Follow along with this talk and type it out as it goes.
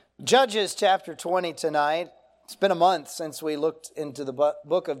Judges chapter 20 tonight. It's been a month since we looked into the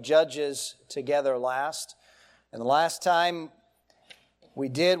book of Judges together last. And the last time we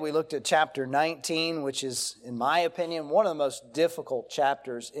looked at chapter 19, which is, in my opinion, one of the most difficult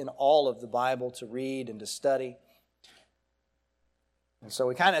chapters in all of the Bible to read and to study. And so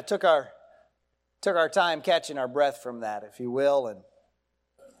we kind of took our time catching our breath from that, if you will.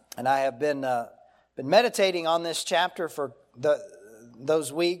 And I have been meditating on this chapter for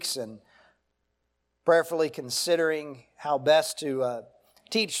those weeks and prayerfully considering how best to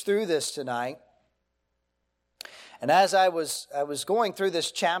teach through this tonight. And as I was going through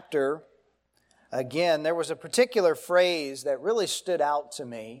this chapter, again, there was a particular phrase that really stood out to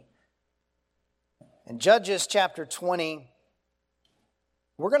me. In Judges chapter 20,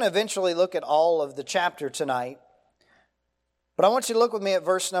 we're going to eventually look at all of the chapter tonight. But I want you to look with me at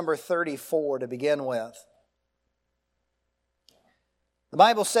verse number 34 to begin with. The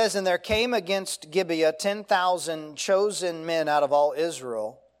Bible says, "And there came against Gibeah 10,000 chosen men out of all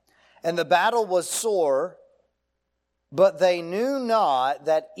Israel, and the battle was sore, but they knew not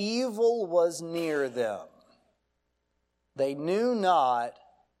that evil was near them." They knew not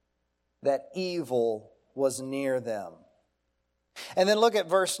that evil was near them. And then look at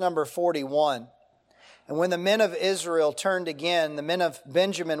verse number 41. "And when the men of Israel turned again, the men of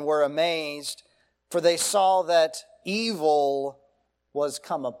Benjamin were amazed, for they saw that evil was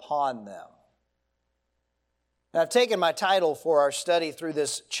come upon them." Now, I've taken my title for our study through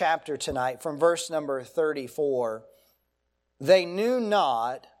this chapter tonight from verse number 34. They knew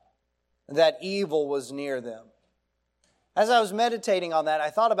not that evil was near them. As I was meditating on that, I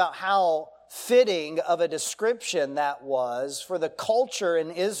thought about how fitting of a description that was for the culture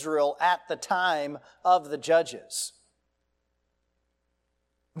in Israel at the time of the Judges.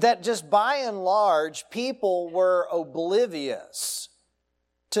 That just by and large, people were oblivious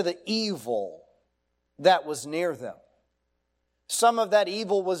to the evil that was near them. Some of that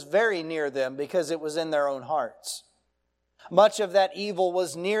evil was very near them because it was in their own hearts. Much of that evil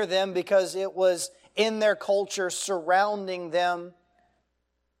was near them because it was in their culture surrounding them.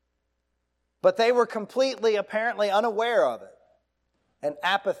 But they were completely, apparently unaware of it and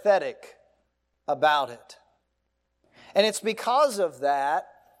apathetic about it. And it's because of that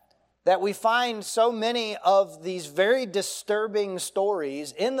we find so many of these very disturbing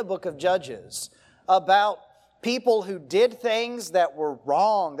stories in the book of Judges about people who did things that were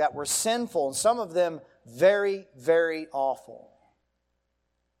wrong, that were sinful, and some of them very, very awful.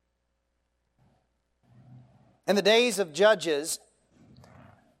 In the days of Judges,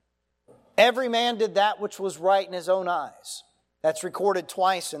 every man did that which was right in his own eyes. That's recorded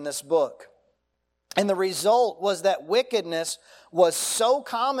twice in this book. And the result was that wickedness was so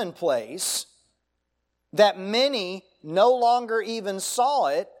commonplace that many no longer even saw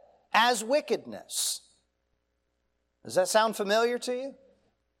it as wickedness. Does that sound familiar to you?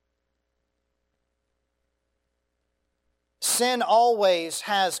 Sin always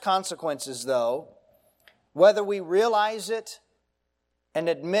has consequences, though, whether we realize it and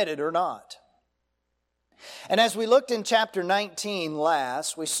admit it or not. And as we looked in chapter 19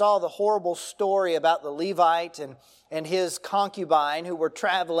 last, we saw the horrible story about the Levite and his concubine who were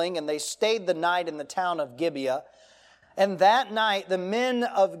traveling, and they stayed the night in the town of Gibeah. And that night, the men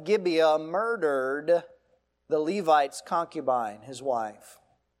of Gibeah murdered the Levite's concubine, his wife.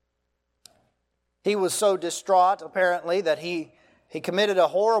 He was so distraught, apparently, that he committed a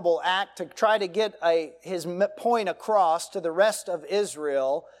horrible act to try to get his point across to the rest of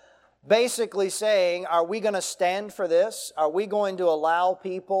Israel, basically saying, are we going to stand for this? Are we going to allow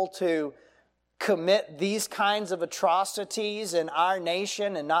people to commit these kinds of atrocities in our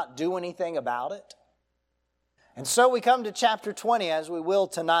nation and not do anything about it? And so we come to chapter 20, as we will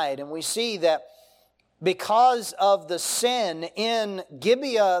tonight, and we see that because of the sin in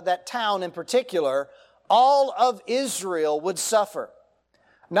Gibeah, that town in particular, all of Israel would suffer.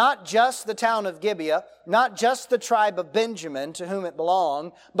 Not just the town of Gibeah, not just the tribe of Benjamin to whom it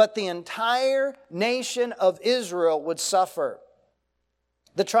belonged, but the entire nation of Israel would suffer.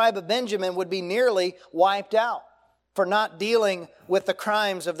 The tribe of Benjamin would be nearly wiped out for not dealing with the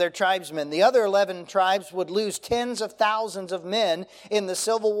crimes of their tribesmen. The other 11 tribes would lose tens of thousands of men in the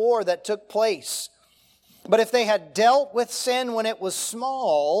civil war that took place. But if they had dealt with sin when it was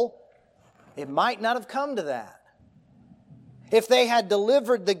small, it might not have come to that. If they had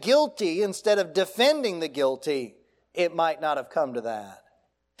delivered the guilty instead of defending the guilty, it might not have come to that.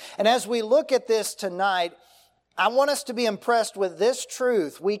 And as we look at this tonight, I want us to be impressed with this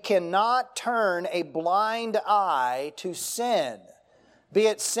truth. We cannot turn a blind eye to sin, be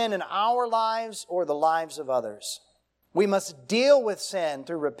it sin in our lives or the lives of others. We must deal with sin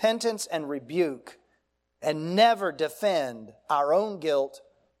through repentance and rebuke and never defend our own guilt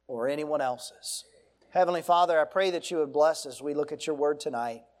or anyone else's. Heavenly Father, I pray that you would bless as we look at your word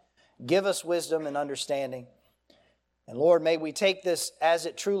tonight. Give us wisdom and understanding. And Lord, may we take this as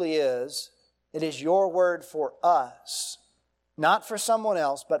it truly is. It is your word for us, not for someone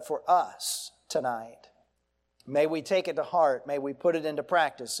else, but for us tonight. May we take it to heart. May we put it into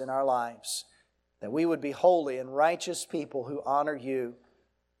practice in our lives, that we would be holy and righteous people who honor you.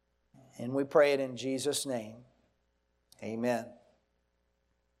 And we pray it in Jesus' name. Amen.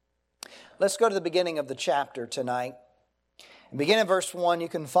 Let's go to the beginning of the chapter tonight. Begin in verse 1. You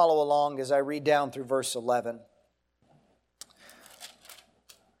can follow along as I read down through verse 11.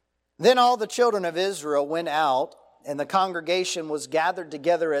 Then all the children of Israel went out, and the congregation was gathered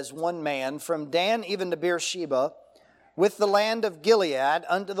together as one man, from Dan even to Beersheba, with the land of Gilead,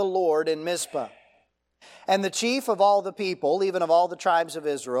 unto the Lord in Mizpah. And the chief of all the people, even of all the tribes of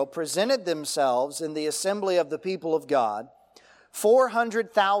Israel, presented themselves in the assembly of the people of God,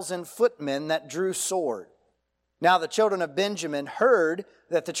 400,000 footmen that drew sword. Now the children of Benjamin heard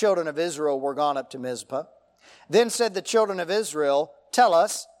that the children of Israel were gone up to Mizpah. Then said the children of Israel, Tell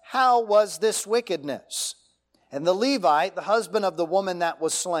us, how was this wickedness? And the Levite, the husband of the woman that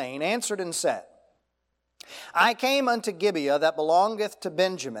was slain, answered and said, I came unto Gibeah that belongeth to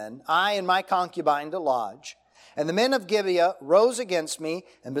Benjamin, I and my concubine to lodge. And the men of Gibeah rose against me,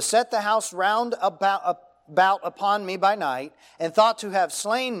 and beset the house round about upon me by night, and thought to have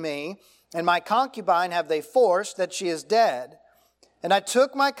slain me, and my concubine have they forced, that she is dead. And I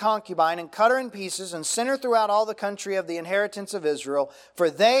took my concubine, and cut her in pieces, and sent her throughout all the country of the inheritance of Israel, for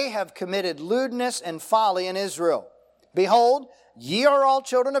they have committed lewdness and folly in Israel. Behold, ye are all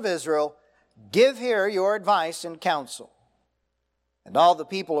children of Israel, give here your advice and counsel. And all the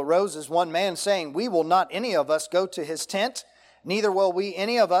people arose as one man, saying, We will not any of us go to his tent, neither will we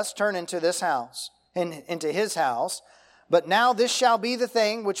any of us turn into his house. But now this shall be the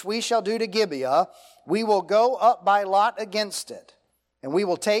thing which we shall do to Gibeah. We will go up by lot against it. And we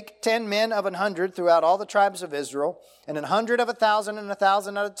will take 10 men of 100 throughout all the tribes of Israel, and 100 of 1,000, and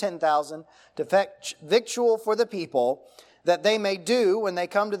 1,000 out of 10,000, to fetch victual for the people, that they may do, when they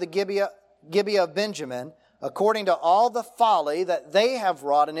come to the Gibeah of Benjamin, according to all the folly that they have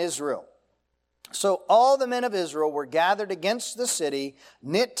wrought in Israel. So all the men of Israel were gathered against the city,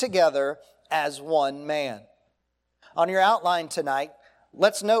 knit together as one man. On your outline tonight,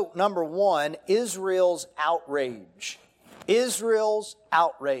 let's note, number 1, Israel's outrage. Israel's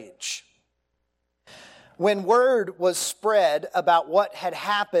outrage. When word was spread about what had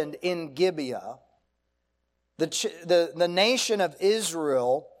happened in Gibeah, the nation of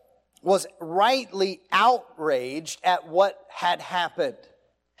Israel was rightly outraged at what had happened.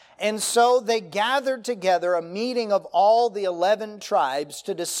 And so they gathered together a meeting of all the 11 tribes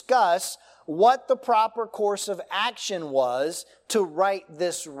to discuss what the proper course of action was to right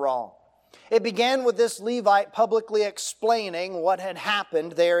this wrong. It began with this Levite publicly explaining what had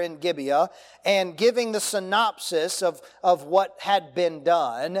happened there in Gibeah and giving the synopsis of what had been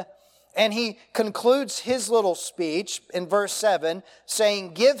done. And he concludes his little speech in verse 7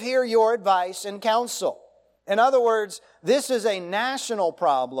 saying, Give here your advice and counsel. In other words, this is a national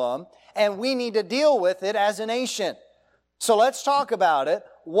problem and we need to deal with it as a nation. So let's talk about it.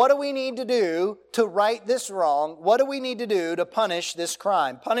 What do we need to do to right this wrong? What do we need to do to punish this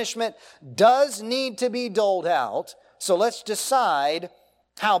crime? Punishment does need to be doled out. So let's decide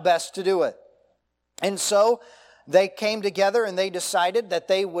how best to do it. And so they came together and they decided that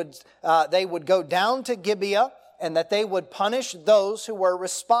they would go down to Gibeah and that they would punish those who were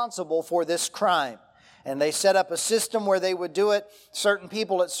responsible for this crime. And they set up a system where they would do it, certain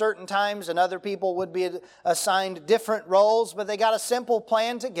people at certain times, and other people would be assigned different roles, but they got a simple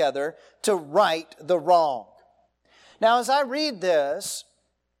plan together to right the wrong. Now, as I read this,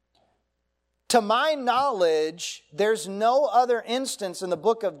 to my knowledge, there's no other instance in the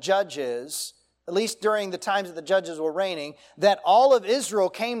book of Judges, at least during the times that the judges were reigning, that all of Israel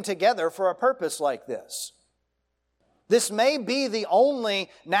came together for a purpose like this. This may be the only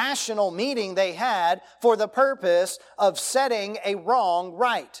national meeting they had for the purpose of setting a wrong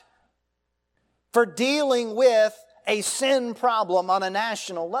right, for dealing with a sin problem on a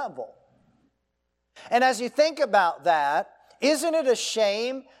national level. And as you think about that, isn't it a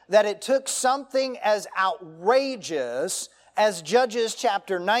shame that it took something as outrageous as Judges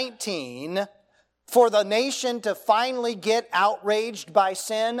chapter 19 for the nation to finally get outraged by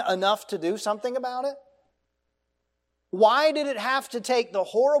sin enough to do something about it? Why did it have to take the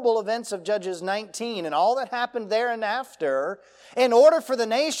horrible events of Judges 19 and all that happened there and after in order for the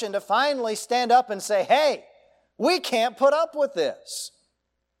nation to finally stand up and say, hey, We can't put up with this.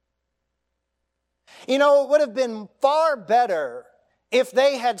 You know, it would have been far better if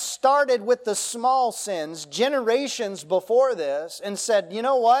they had started with the small sins generations before this and said, you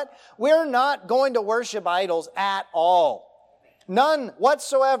know what? We're not going to worship idols at all. None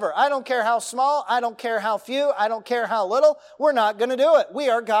whatsoever. I don't care how small, I don't care how few, I don't care how little. We're not going to do it. We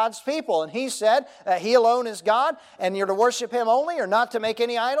are God's people. And He said that He alone is God and you're to worship Him only or not to make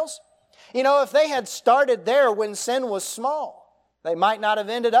any idols. You know, if they had started there when sin was small, they might not have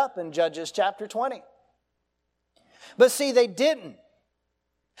ended up in Judges chapter 20. But see, they didn't.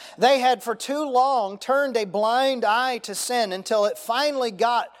 They had for too long turned a blind eye to sin until it finally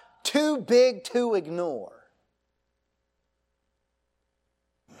got too big to ignore.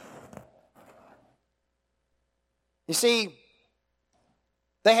 You see,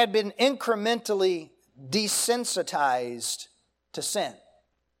 they had been incrementally desensitized to sin.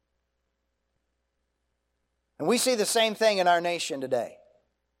 And we see the same thing in our nation today.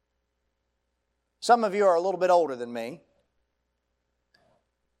 Some of you are a little bit older than me.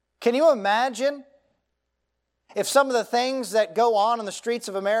 Can you imagine if some of the things that go on in the streets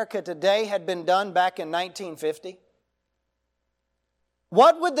of America today had been done back in 1950?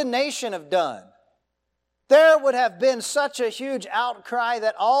 What would the nation have done? There would have been such a huge outcry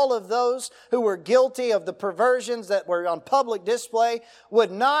that all of those who were guilty of the perversions that were on public display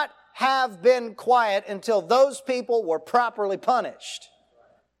would not have been quiet until those people were properly punished.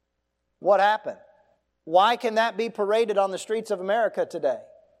 What happened? Why can that be paraded on the streets of America today?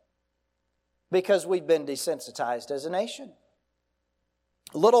 Because we've been desensitized as a nation.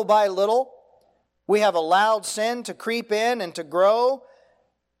 Little by little, we have allowed sin to creep in and to grow.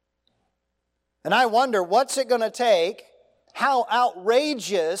 And I wonder, what's it going to take? How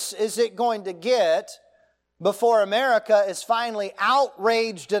outrageous is it going to get before America is finally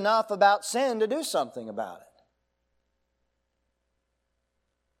outraged enough about sin to do something about it?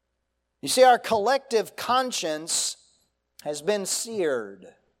 You see, our collective conscience has been seared.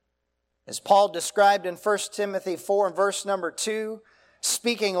 As Paul described in 1 Timothy 4 and verse number 2,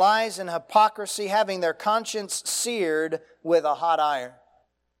 speaking lies and hypocrisy, having their conscience seared with a hot iron.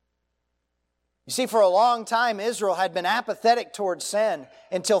 You see, for a long time, Israel had been apathetic towards sin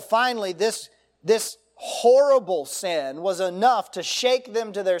until finally this horrible sin was enough to shake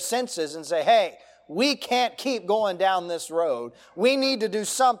them to their senses and say, hey, we can't keep going down this road. We need to do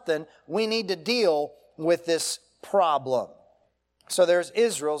something. We need to deal with this problem. So there's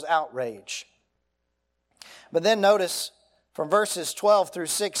Israel's outrage. But then notice from verses 12 through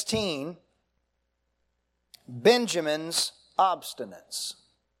 16, Benjamin's obstinance.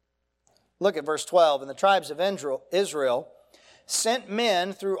 Look at verse 12. And the tribes of Israel sent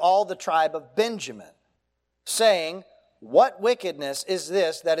men through all the tribe of Benjamin, saying, what wickedness is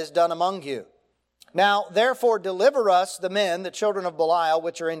this that is done among you? Now, therefore, deliver us the men, the children of Belial,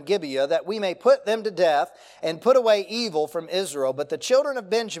 which are in Gibeah, that we may put them to death and put away evil from Israel. But the children of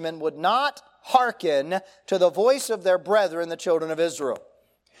Benjamin would not hearken to the voice of their brethren, the children of Israel.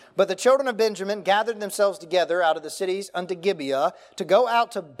 But the children of Benjamin gathered themselves together out of the cities unto Gibeah to go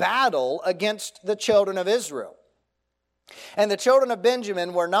out to battle against the children of Israel. And the children of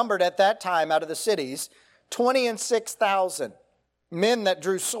Benjamin were numbered at that time out of the cities 26,000. Men that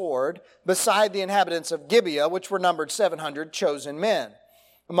drew sword, beside the inhabitants of Gibeah, which were numbered 700 chosen men.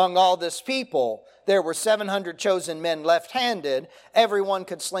 Among all this people, there were 700 chosen men left-handed. Everyone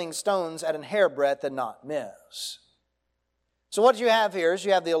could sling stones at an hairbreadth and not miss. So what you have here is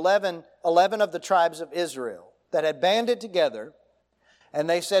you have the 11 of the tribes of Israel that had banded together, and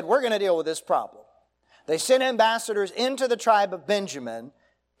they said, we're going to deal with this problem. They sent ambassadors into the tribe of Benjamin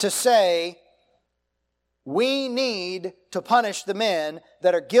to say, we need to punish the men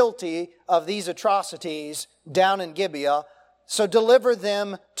that are guilty of these atrocities down in Gibeah, so deliver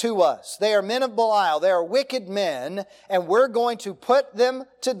them to us. They are men of Belial. They are wicked men, and we're going to put them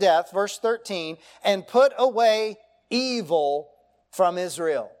to death, verse 13, and put away evil from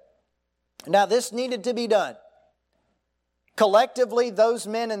Israel. Now, this needed to be done. Collectively, those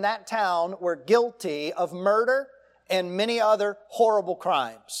men in that town were guilty of murder and many other horrible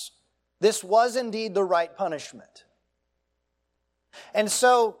crimes. This was indeed the right punishment. And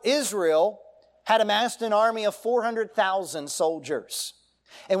so Israel had amassed an army of 400,000 soldiers.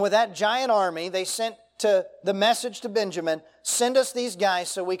 And with that giant army, they sent the message to Benjamin, send us these guys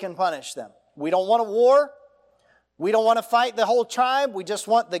so we can punish them. We don't want a war. We don't want to fight the whole tribe. We just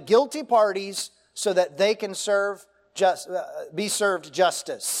want the guilty parties so that they can be served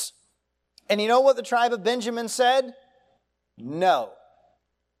justice. And you know what the tribe of Benjamin said? No.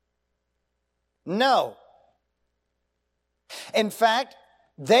 No. In fact,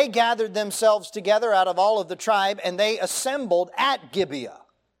 they gathered themselves together out of all of the tribe, and they assembled at Gibeah,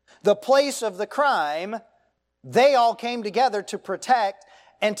 the place of the crime. They all came together to protect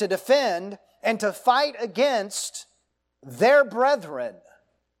and to defend and to fight against their brethren.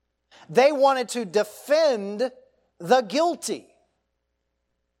 They wanted to defend the guilty.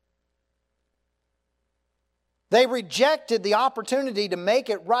 They rejected the opportunity to make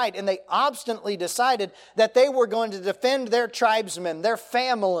it right, and they obstinately decided that they were going to defend their tribesmen, their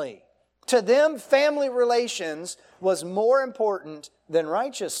family. To them, family relations was more important than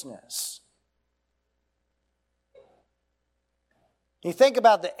righteousness. You think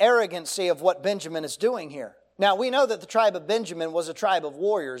about the arrogancy of what Benjamin is doing here. Now, we know that the tribe of Benjamin was a tribe of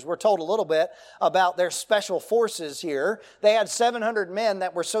warriors. We're told a little bit about their special forces here. They had 700 men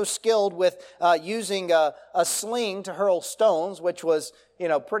that were so skilled with using a sling to hurl stones, which was,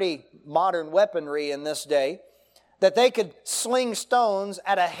 pretty modern weaponry in this day, that they could sling stones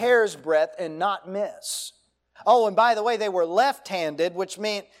at a hair's breadth and not miss. Oh, and by the way, they were left-handed, which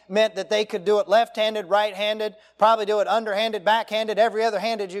meant that they could do it left-handed, right-handed, probably do it underhanded, backhanded, every other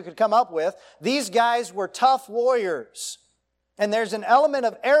handed you could come up with. These guys were tough warriors. And there's an element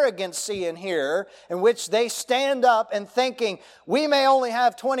of arrogancy in here in which they stand up and thinking, we may only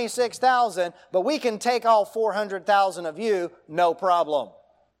have 26,000, but we can take all 400,000 of you, no problem.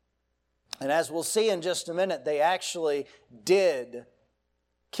 And as we'll see in just a minute, they actually did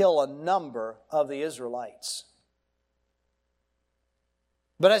kill a number of the Israelites.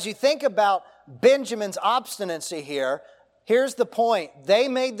 But as you think about Benjamin's obstinacy here, here's the point. They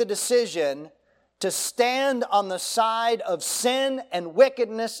made the decision to stand on the side of sin and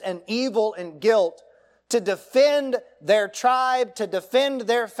wickedness and evil and guilt, to defend their tribe, to defend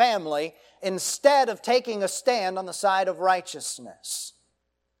their family, instead of taking a stand on the side of righteousness.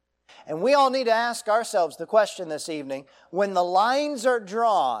 And we all need to ask ourselves the question this evening, when the lines are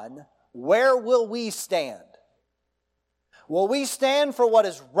drawn, where will we stand? Will we stand for what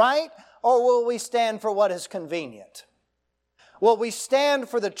is right, or will we stand for what is convenient? Will we stand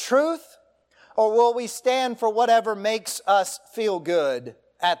for the truth, or will we stand for whatever makes us feel good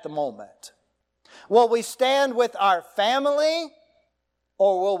at the moment? Will we stand with our family,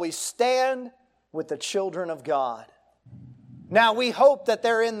 or will we stand with the children of God? Now, we hope that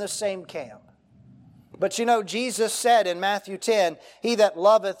they're in the same camp. But Jesus said in Matthew 10, he that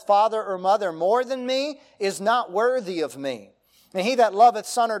loveth father or mother more than me is not worthy of me. And he that loveth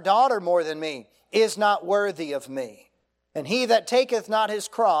son or daughter more than me is not worthy of me. And he that taketh not his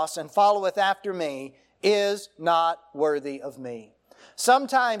cross and followeth after me is not worthy of me.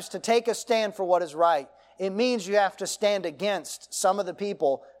 Sometimes to take a stand for what is right, it means you have to stand against some of the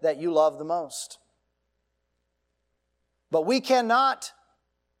people that you love the most. But we cannot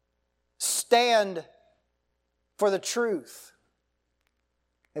stand for the truth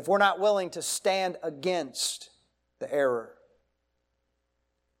if we're not willing to stand against the error.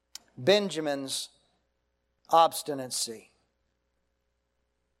 Benjamin's obstinacy.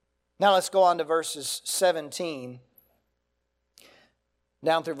 Now let's go on to verses 17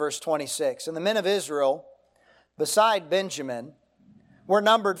 down through verse 26. And the men of Israel, beside Benjamin, were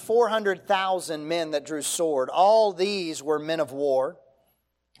numbered 400,000 men that drew sword. All these were men of war.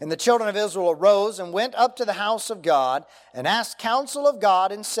 And the children of Israel arose and went up to the house of God and asked counsel of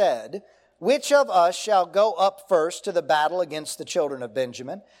God and said, which of us shall go up first to the battle against the children of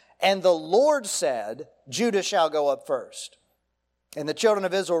Benjamin? And the Lord said, Judah shall go up first. And the children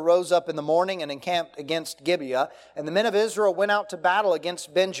of Israel rose up in the morning and encamped against Gibeah. And the men of Israel went out to battle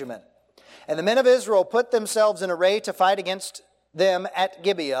against Benjamin. And the men of Israel put themselves in array to fight against them at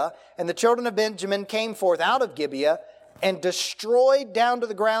Gibeah. And the children of Benjamin came forth out of Gibeah and destroyed down to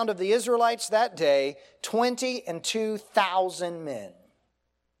the ground of the Israelites that day 22,000 men.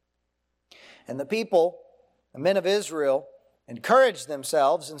 And the people, the men of Israel, encouraged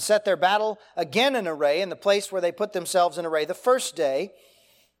themselves and set their battle again in array in the place where they put themselves in array the first day.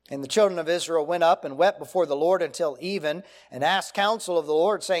 And the children of Israel went up and wept before the Lord until even, and asked counsel of the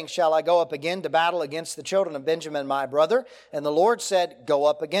Lord, saying, shall I go up again to battle against the children of Benjamin my brother? And the Lord said, go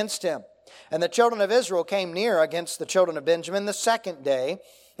up against him. And the children of Israel came near against the children of Benjamin the second day.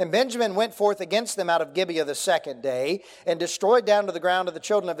 And Benjamin went forth against them out of Gibeah the second day, and destroyed down to the ground of the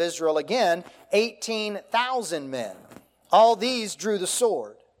children of Israel again 18,000 men. All these drew the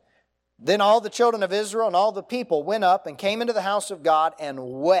sword. Then all the children of Israel and all the people went up and came into the house of God and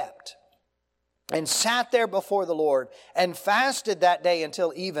wept, and sat there before the Lord, and fasted that day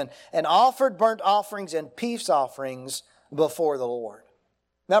until even, and offered burnt offerings and peace offerings before the Lord.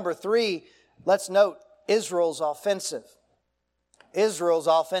 Number 3, let's note Israel's offensive. Israel's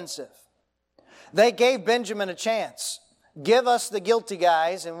offensive. They gave Benjamin a chance. give us the guilty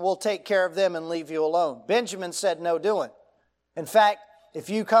guys and we'll take care of them and leave you alone. Benjamin said, no doing. In fact, if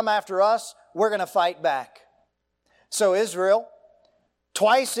you come after us, we're going to fight back. So Israel,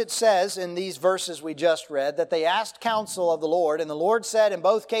 twice it says in these verses we just read that they asked counsel of the Lord, and the Lord said in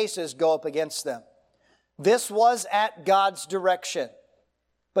both cases, go up against them. This was at God's direction.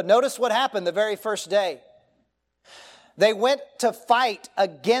 But notice what happened the very first day. They went to fight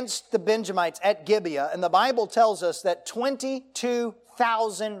against the Benjamites at Gibeah, and the Bible tells us that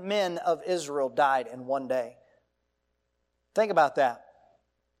 22,000 men of Israel died in one day. Think about that.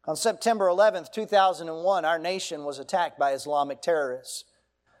 On September 11th, 2001, our nation was attacked by Islamic terrorists.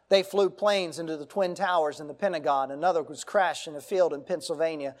 They flew planes into the Twin Towers in the Pentagon. Another was crashed in a field in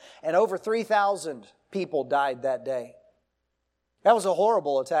Pennsylvania. And over 3,000 people died that day. That was a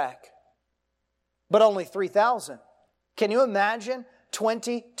horrible attack. But only 3,000. Can you imagine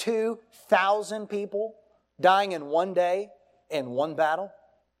 22,000 people dying in one day in one battle?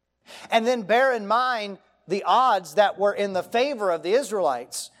 And then bear in mind the odds that were in the favor of the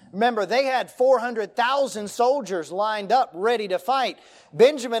Israelites. Remember, they had 400,000 soldiers lined up ready to fight.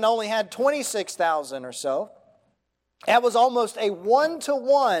 Benjamin only had 26,000 or so. That was almost a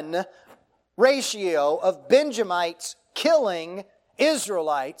 1-to-1 ratio of Benjamites killing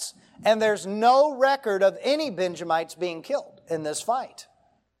Israelites, and there's no record of any Benjamites being killed in this fight.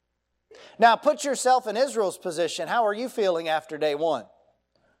 Now, put yourself in Israel's position. How are you feeling after day one?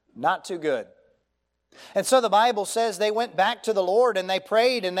 Not too good. And so the Bible says they went back to the Lord and they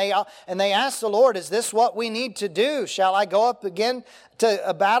prayed and they asked the Lord, is this what we need to do? Shall I go up again to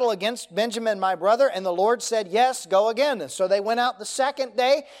a battle against Benjamin, my brother? And the Lord said, yes, go again. And so they went out the second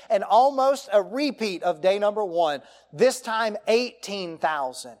day, and almost a repeat of day number one. This time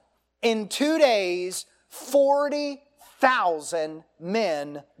 18,000. In 2 days, 40,000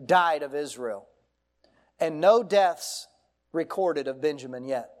 men died of Israel. And no deaths recorded of Benjamin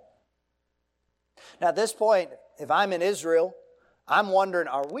yet. Now at this point, if I'm in Israel, I'm wondering,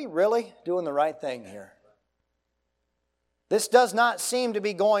 are we really doing the right thing here? This does not seem to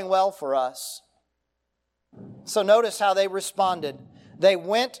be going well for us. So notice how they responded. They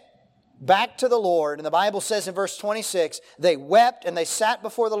went back to the Lord, and the Bible says in verse 26, they wept and they sat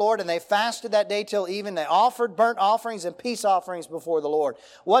before the Lord and they fasted that day till even. They offered burnt offerings and peace offerings before the Lord.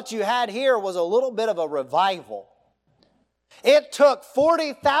 What you had here was a little bit of a revival. It took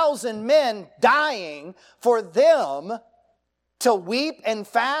 40,000 men dying for them to weep and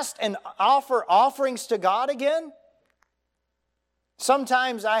fast and offer offerings to God again.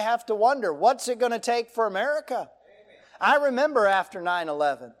 Sometimes I have to wonder, what's it going to take for America? I remember after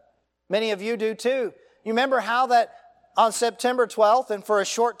 9/11. Many of you do too. You remember how that on September 12th and for a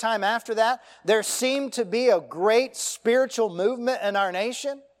short time after that, there seemed to be a great spiritual movement in our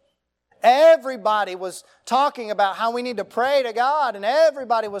nation? Everybody was talking about how we need to pray to God, and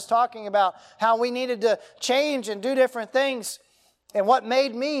everybody was talking about how we needed to change and do different things. And what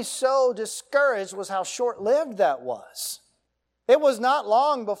made me so discouraged was how short-lived that was. It was not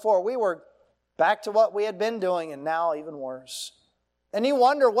long before we were back to what we had been doing, and now even worse. And you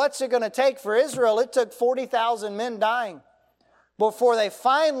wonder, what's it going to take for Israel? It took 40,000 men dying before they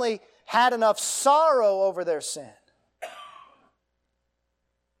finally had enough sorrow over their sin.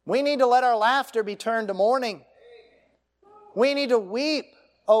 We need to let our laughter be turned to mourning. We need to weep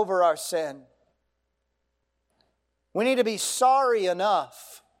over our sin. We need to be sorry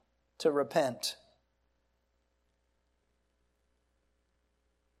enough to repent.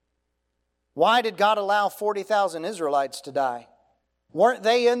 Why did God allow 40,000 Israelites to die? Weren't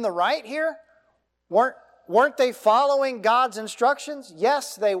they in the right here? Weren't they following God's instructions?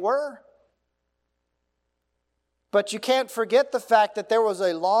 Yes, they were. But you can't forget the fact that there was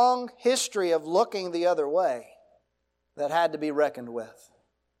a long history of looking the other way that had to be reckoned with.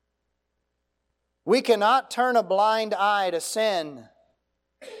 We cannot turn a blind eye to sin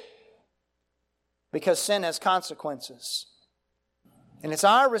because sin has consequences. And it's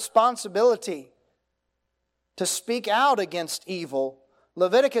our responsibility to speak out against evil.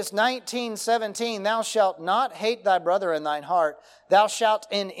 Leviticus 19:17, thou shalt not hate thy brother in thine heart. Thou shalt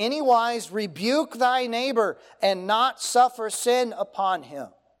in any wise rebuke thy neighbor and not suffer sin upon him.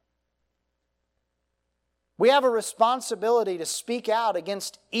 We have a responsibility to speak out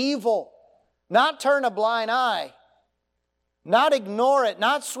against evil, not turn a blind eye, not ignore it,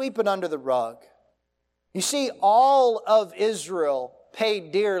 not sweep it under the rug. You see, all of Israel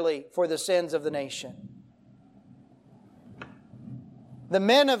paid dearly for the sins of the nation. The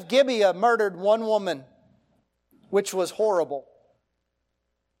men of Gibeah murdered one woman, which was horrible.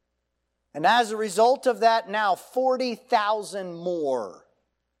 And as a result of that, now 40,000 more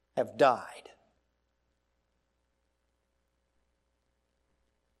have died.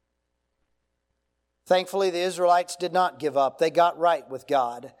 Thankfully, the Israelites did not give up. They got right with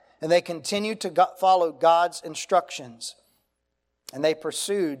God, and they continued to follow God's instructions, and they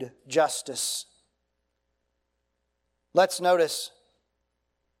pursued justice. Let's notice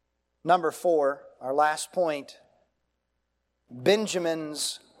number 4, our last point,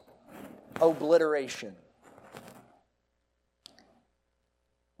 Benjamin's obliteration.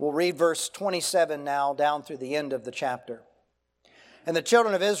 We'll read verse 27 now down through the end of the chapter. And the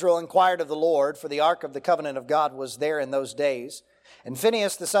children of Israel inquired of the Lord, for the ark of the covenant of God was there in those days. And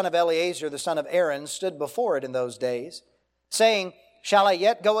Phinehas the son of Eleazar, the son of Aaron, stood before it in those days, saying, Shall I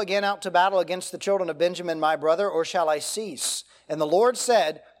yet go again out to battle against the children of Benjamin my brother, or shall I cease? And the Lord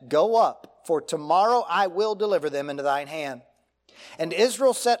said, Go up, for tomorrow I will deliver them into thine hand. And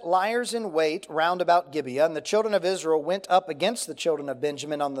Israel set liers in wait round about Gibeah, and the children of Israel went up against the children of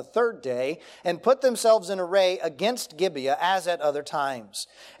Benjamin on the 3rd day, and put themselves in array against Gibeah as at other times.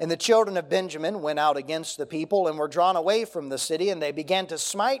 And the children of Benjamin went out against the people, and were drawn away from the city, and they began to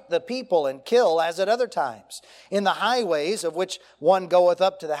smite the people and kill as at other times, in the highways, of which one goeth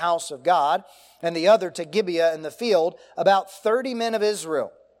up to the house of God, and the other to Gibeah in the field, about 30 men of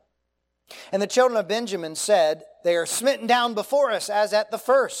Israel. And the children of Benjamin said, They are smitten down before us as at the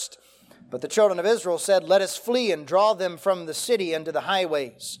first. But the children of Israel said, Let us flee and draw them from the city into the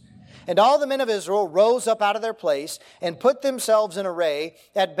highways. And all the men of Israel rose up out of their place and put themselves in array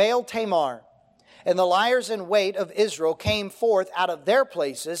at Baal Tamar. And the liers in wait of Israel came forth out of their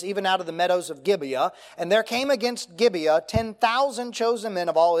places, even out of the meadows of Gibeah. And there came against Gibeah 10,000 chosen men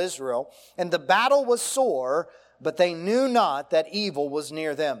of all Israel. And the battle was sore, but they knew not that evil was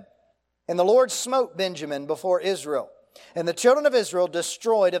near them. And the Lord smote Benjamin before Israel. And the children of Israel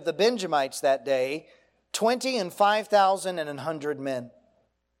destroyed of the Benjamites that day 25,100 men.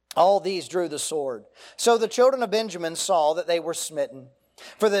 All these drew the sword. So the children of Benjamin saw that they were smitten.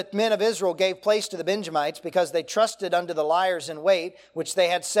 For the men of Israel gave place to the Benjamites, because they trusted unto the liers in wait, which they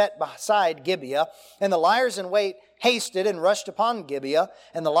had set beside Gibeah. And the liers in wait hasted and rushed upon Gibeah,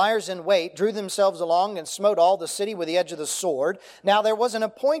 and the liers in wait drew themselves along and smote all the city with the edge of the sword. Now there was an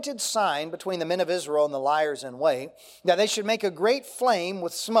appointed sign between the men of Israel and the liers in wait, that they should make a great flame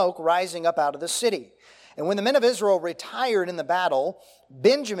with smoke rising up out of the city. And when the men of Israel retired in the battle,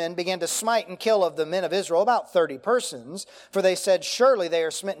 Benjamin began to smite and kill of the men of Israel about 30 persons, for they said, Surely they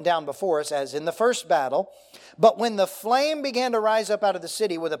are smitten down before us, as in the first battle. But when the flame began to rise up out of the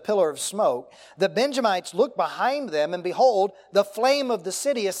city with a pillar of smoke, the Benjamites looked behind them, and behold, the flame of the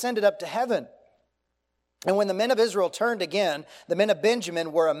city ascended up to heaven. And when the men of Israel turned again, the men of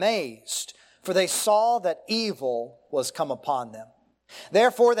Benjamin were amazed, for they saw that evil was come upon them.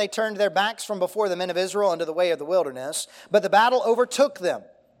 Therefore they turned their backs from before the men of Israel unto the way of the wilderness, but the battle overtook them.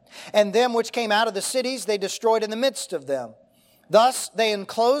 And them which came out of the cities they destroyed in the midst of them. Thus they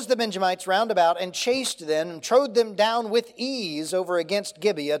enclosed the Benjamites round about, and chased them, and trode them down with ease over against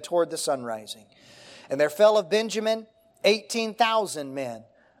Gibeah toward the sunrising. And there fell of Benjamin 18,000 men.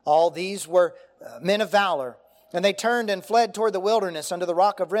 All these were men of valor. And they turned and fled toward the wilderness unto the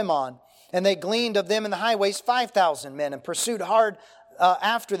rock of Rimmon. And they gleaned of them in the highways 5,000 men, and pursued hard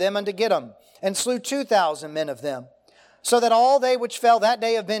after them unto Gittim, and slew 2,000 men of them. So that all they which fell that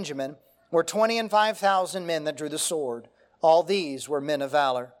day of Benjamin were 25,000 men that drew the sword. All these were men of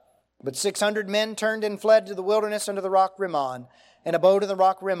valor. But 600 men turned and fled to the wilderness unto the rock Rimmon, and abode in the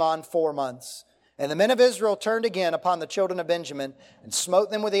rock Rimmon 4 months. And the men of Israel turned again upon the children of Benjamin, and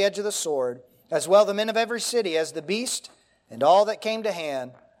smote them with the edge of the sword, as well the men of every city as the beast, and all that came to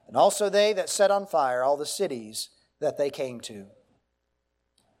hand, and also they that set on fire all the cities that they came to.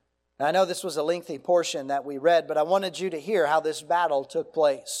 Now, I know this was a lengthy portion that we read, but I wanted you to hear how this battle took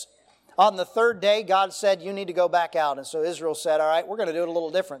place. On the 3rd day, God said, you need to go back out. And so Israel said, all right, we're going to do it a little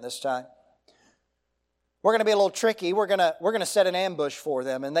different this time. We're going to be a little tricky. We're going to set an ambush for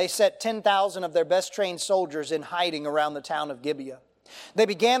them. And they set 10,000 of their best trained soldiers in hiding around the town of Gibeah. They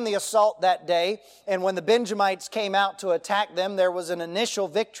began the assault that day, and when the Benjamites came out to attack them, there was an initial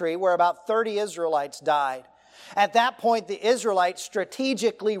victory where about 30 Israelites died. At that point, the Israelites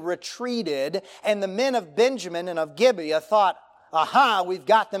strategically retreated, and the men of Benjamin and of Gibeah thought, aha, we've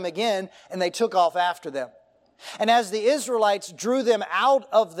got them again, and they took off after them. And as the Israelites drew them out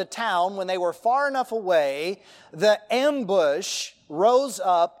of the town, when they were far enough away, the ambush rose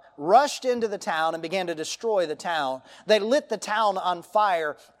up, rushed into the town, and began to destroy the town. They lit the town on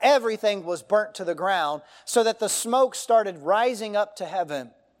fire. Everything was burnt to the ground, so that the smoke started rising up to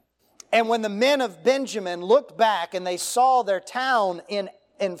heaven. And when the men of Benjamin looked back and they saw their town in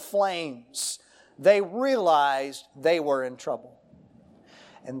flames, they realized they were in trouble.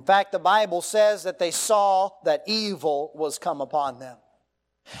 In fact, the Bible says that they saw that evil was come upon them.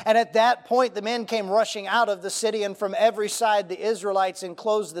 And at that point, the men came rushing out of the city, and from every side the Israelites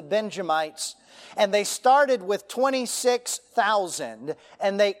enclosed the Benjamites. And they started with 26,000,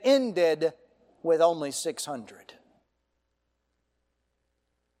 and they ended with only 600.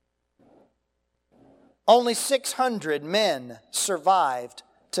 Only 600 men survived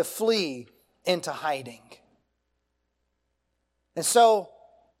to flee into hiding. And so,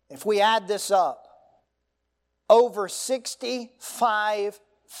 if we add this up, over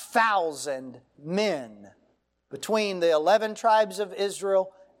 65,000 men between the 11 tribes of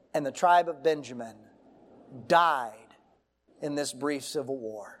Israel and the tribe of Benjamin died in this brief civil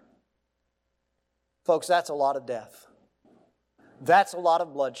war. Folks, that's a lot of death. That's a lot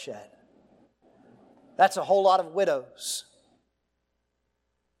of bloodshed. That's a whole lot of widows.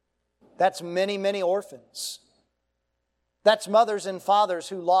 That's many, many orphans. That's mothers and fathers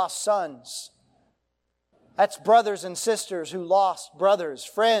who lost sons. That's brothers and sisters who lost brothers,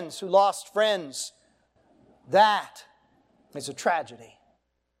 friends who lost friends. That is a tragedy.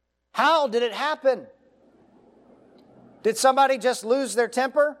 How did it happen? Did somebody just lose their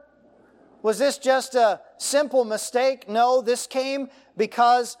temper? Was this just a simple mistake? No, this came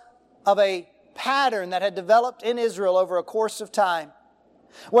because of a pattern that had developed in Israel over a course of time,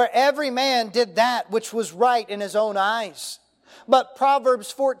 where every man did that which was right in his own eyes. But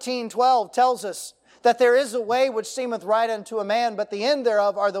Proverbs 14:12 tells us that there is a way which seemeth right unto a man, but the end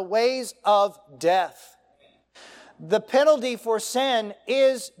thereof are the ways of death. The penalty for sin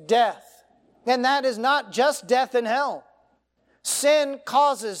is death. And that is not just death in hell. Sin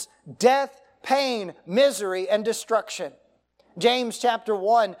causes death, pain, misery, and destruction. James chapter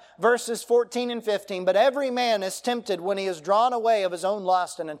 1, verses 14 and 15. But every man is tempted when he is drawn away of his own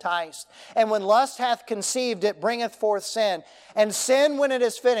lust and enticed. And when lust hath conceived, it bringeth forth sin. And sin, when it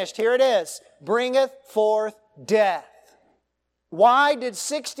is finished, here it is, bringeth forth death. Why did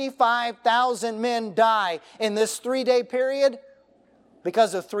 65,000 men die in this 3-day period?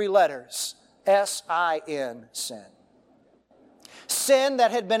 Because of 3 letters. S-I-N, sin. Sin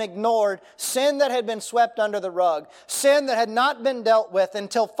that had been ignored, sin that had been swept under the rug, sin that had not been dealt with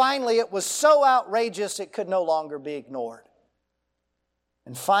until finally it was so outrageous it could no longer be ignored.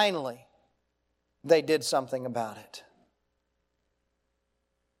 And finally, they did something about it.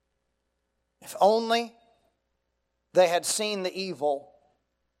 If only they had seen the evil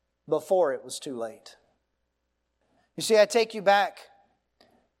before it was too late. You see, I take you back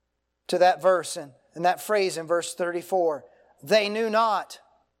to that verse and that phrase in verse 34. They knew not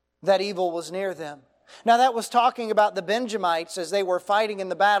that evil was near them. Now that was talking about the Benjamites as they were fighting in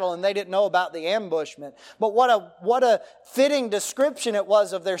the battle, and they didn't know about the ambushment. But what a fitting description it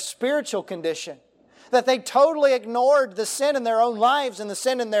was of their spiritual condition. That they totally ignored the sin in their own lives and the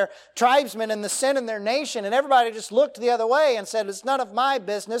sin in their tribesmen and the sin in their nation. And everybody just looked the other way and said, it's none of my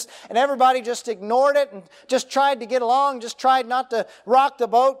business. And everybody just ignored it and just tried to get along, just tried not to rock the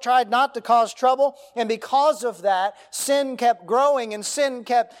boat, tried not to cause trouble. And because of that, sin kept growing and sin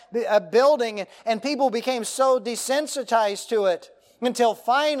kept building. And people became so desensitized to it until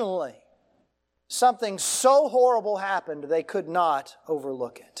finally something so horrible happened they could not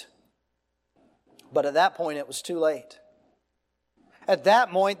overlook it. But at that point, it was too late. At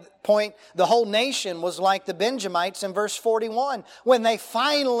that point, the whole nation was like the Benjamites in verse 41, when they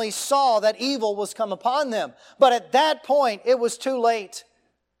finally saw that evil was come upon them. But at that point, it was too late,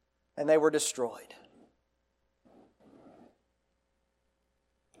 and they were destroyed.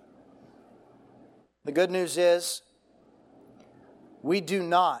 The good news is, we do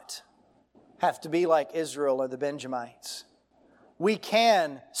not have to be like Israel or the Benjamites. We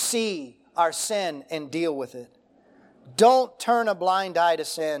can see our sin and deal with it. Don't turn a blind eye to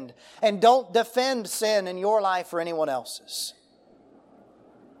sin, and don't defend sin in your life or anyone else's.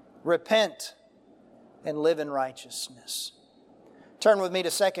 Repent and live in righteousness. Turn with me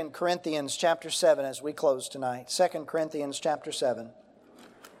to 2 Corinthians chapter 7 as we close tonight. 2 Corinthians chapter 7.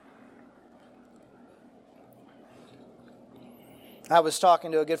 I was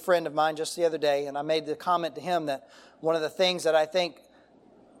talking to a good friend of mine just the other day, and I made the comment to him that one of the things that I think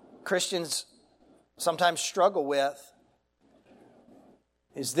Christians sometimes struggle with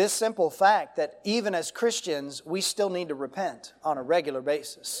is this simple fact that even as Christians, we still need to repent on a regular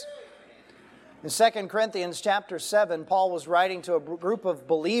basis. In 2 Corinthians chapter 7, Paul was writing to a group of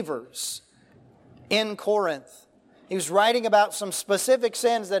believers in Corinth. He was writing about some specific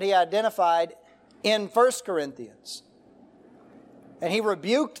sins that he identified in 1 Corinthians. And he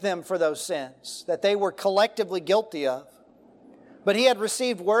rebuked them for those sins that they were collectively guilty of. But he had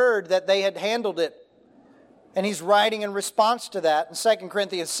received word that they had handled it And he's writing in response to that. In 2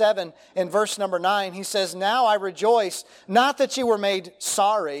 Corinthians 7, in verse number 9, he says, "Now I rejoice, not that you were made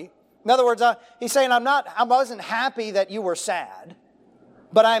sorry." In other words, he's saying, I wasn't happy that you were sad,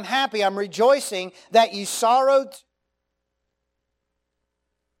 but I'm happy, I'm rejoicing that you sorrowed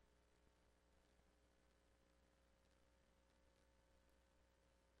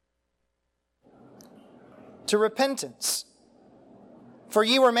to repentance. For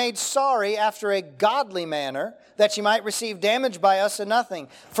ye were made sorry after a godly manner, that ye might receive damage by us and nothing.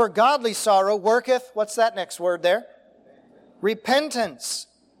 For godly sorrow worketh, what's that next word there? Repentance.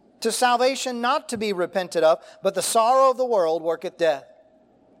 To salvation not to be repented of, but the sorrow of the world worketh death.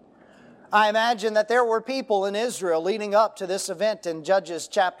 I imagine that there were people in Israel leading up to this event in Judges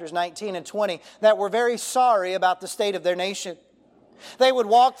chapters 19 and 20 that were very sorry about the state of their nation. They would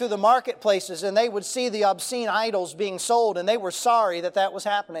walk through the marketplaces and they would see the obscene idols being sold, and they were sorry that that was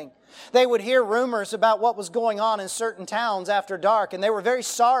happening. They would hear rumors about what was going on in certain towns after dark, and they were very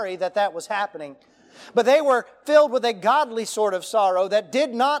sorry that that was happening. But they were filled with a godly sort of sorrow that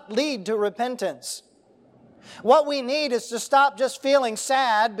did not lead to repentance. What we need is to stop just feeling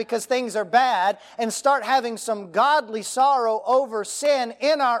sad because things are bad and start having some godly sorrow over sin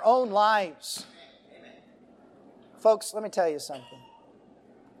in our own lives. Folks, let me tell you something.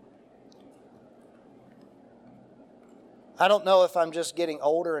 I don't know if I'm just getting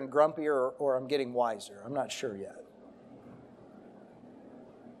older and grumpier or I'm getting wiser. I'm not sure yet.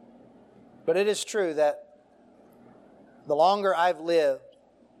 But it is true that the longer I've lived,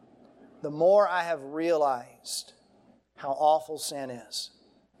 the more I have realized how awful sin is.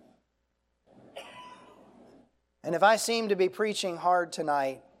 And if I seem to be preaching hard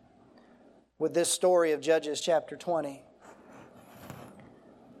tonight with this story of Judges chapter 20,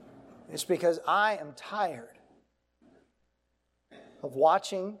 it's because I am tired of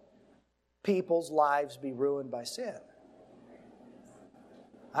watching people's lives be ruined by sin.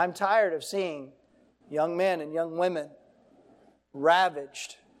 I'm tired of seeing young men and young women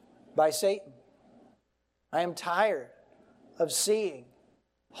ravaged by Satan. I am tired of seeing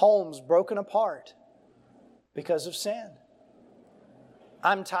homes broken apart because of sin.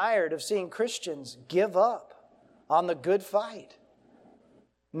 I'm tired of seeing Christians give up on the good fight,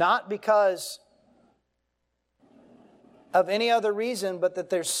 not because of any other reason, but that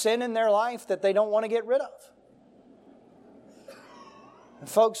there's sin in their life that they don't want to get rid of. And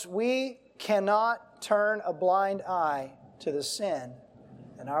folks, we cannot turn a blind eye to the sin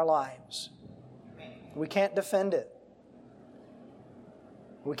in our lives. We can't defend it.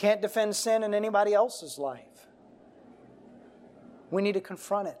 We can't defend sin in anybody else's life. We need to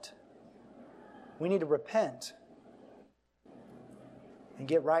confront it. We need to repent and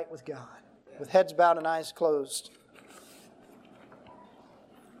get right with God. With heads bowed and eyes closed.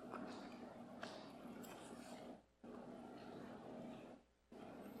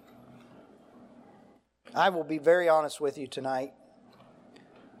 I will be very honest with you tonight.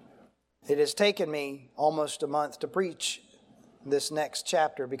 It has taken me almost a month to preach this next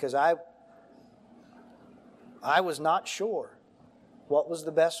chapter because I was not sure what was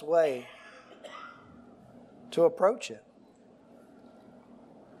the best way to approach it.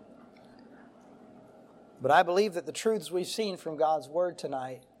 But I believe that the truths we've seen from God's Word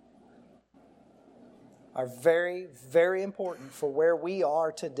tonight are very, very important for where we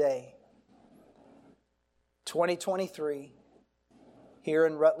are today. 2023, here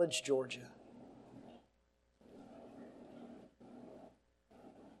in Rutledge, Georgia.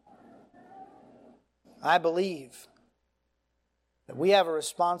 I believe that we have a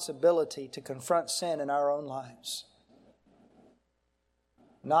responsibility to confront sin in our own lives.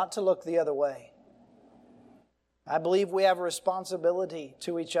 Not to look the other way. I believe we have a responsibility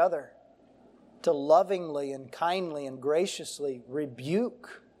to each other to lovingly and kindly and graciously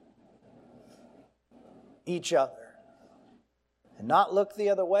rebuke each other and not look the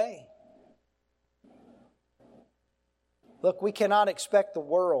other way. Look, we cannot expect the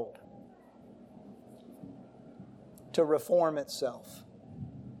world to reform itself.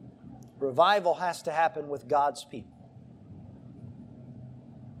 Revival has to happen with God's people.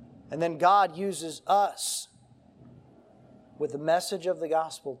 And then God uses us with the message of the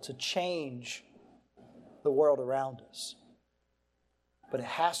gospel to change the world around us. But it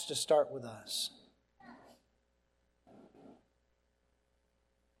has to start with us.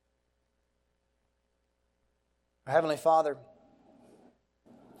 Our Heavenly Father,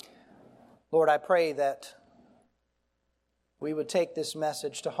 Lord, I pray that we would take this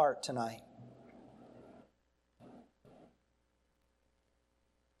message to heart tonight.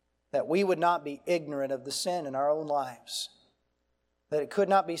 That we would not be ignorant of the sin in our own lives. that it could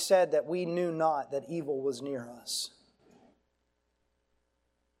not be said that we knew not that evil was near us.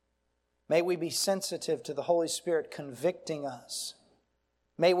 May we be sensitive to the Holy Spirit convicting us.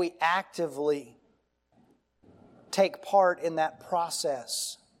 May we actively take part in that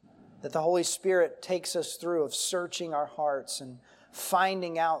process that the Holy Spirit takes us through of searching our hearts and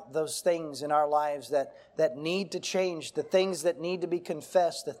finding out those things in our lives that need to change, the things that need to be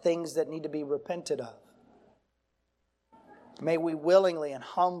confessed, the things that need to be repented of. May we willingly and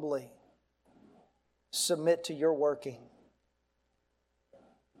humbly submit to your working,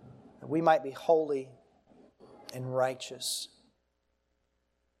 that we might be holy and righteous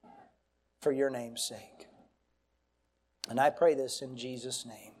for your name's sake. And I pray this in Jesus'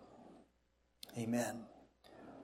 name. Amen.